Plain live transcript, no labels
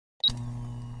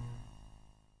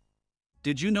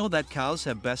Did you know that cows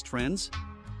have best friends?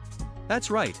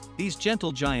 That's right, these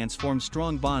gentle giants form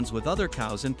strong bonds with other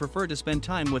cows and prefer to spend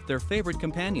time with their favorite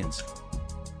companions.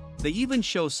 They even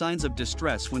show signs of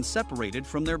distress when separated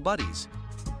from their buddies.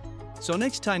 So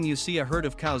next time you see a herd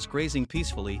of cows grazing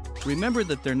peacefully, remember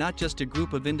that they're not just a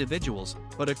group of individuals,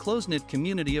 but a close-knit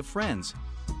community of friends.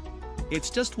 It's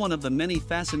just one of the many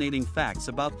fascinating facts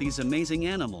about these amazing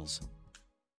animals.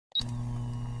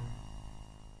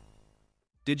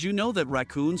 Did you know that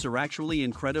raccoons are actually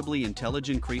incredibly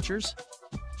intelligent creatures?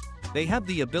 They have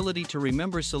the ability to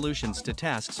remember solutions to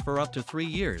tasks for up to 3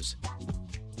 years.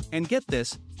 And get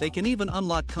this, they can even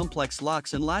unlock complex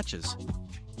locks and latches.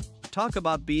 Talk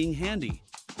about being handy.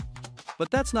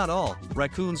 But that's not all,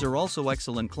 raccoons are also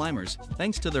excellent climbers,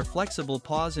 thanks to their flexible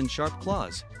paws and sharp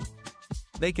claws.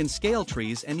 They can scale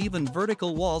trees and even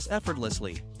vertical walls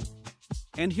effortlessly.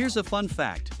 And here's a fun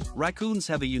fact, raccoons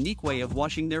have a unique way of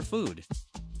washing their food.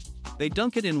 They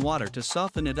dunk it in water to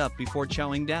soften it up before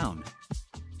chowing down.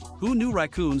 Who knew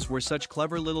raccoons were such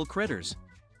clever little critters?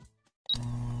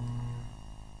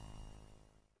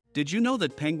 Did you know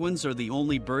that penguins are the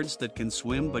only birds that can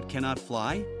swim but cannot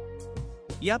fly?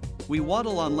 Yep, we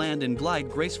waddle on land and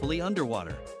glide gracefully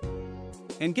underwater.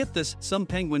 And get this, some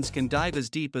penguins can dive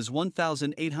as deep as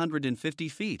 1,850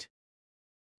 feet.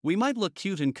 We might look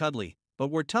cute and cuddly, but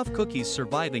we're tough cookies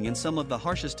surviving in some of the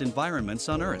harshest environments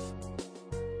on Earth.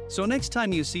 So next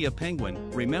time you see a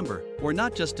penguin, remember, we're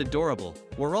not just adorable,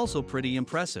 we're also pretty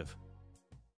impressive.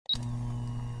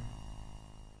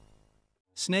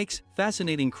 Snakes,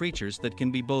 fascinating creatures that can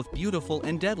be both beautiful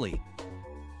and deadly.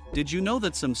 Did you know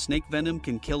that some snake venom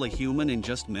can kill a human in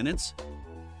just minutes?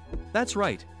 That's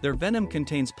right, their venom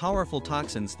contains powerful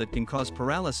toxins that can cause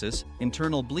paralysis,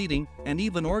 internal bleeding, and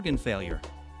even organ failure.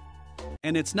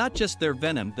 And it's not just their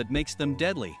venom that makes them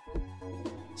deadly.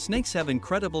 Snakes have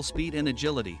incredible speed and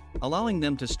agility, allowing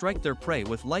them to strike their prey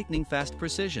with lightning-fast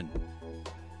precision.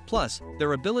 Plus,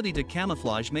 their ability to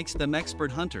camouflage makes them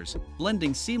expert hunters,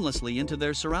 blending seamlessly into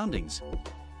their surroundings.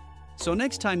 So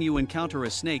next time you encounter a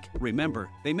snake, remember,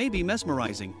 they may be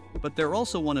mesmerizing, but they're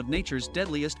also one of nature's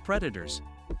deadliest predators.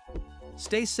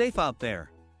 Stay safe out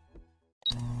there.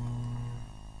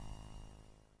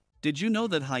 Did you know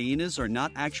that hyenas are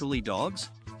not actually dogs?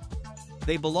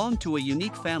 They belong to a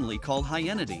unique family called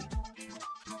Hyenidae.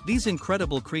 These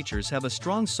incredible creatures have a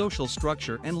strong social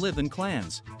structure and live in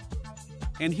clans.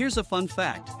 And here's a fun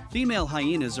fact, female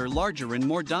hyenas are larger and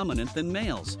more dominant than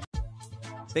males.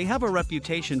 They have a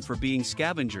reputation for being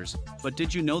scavengers, but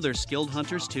did you know they're skilled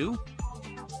hunters too?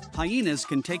 Hyenas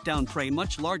can take down prey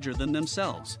much larger than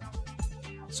themselves.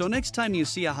 So next time you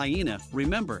see a hyena,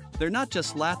 remember, they're not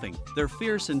just laughing, they're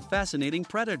fierce and fascinating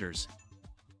predators.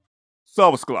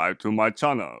 Subscribe to my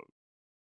channel.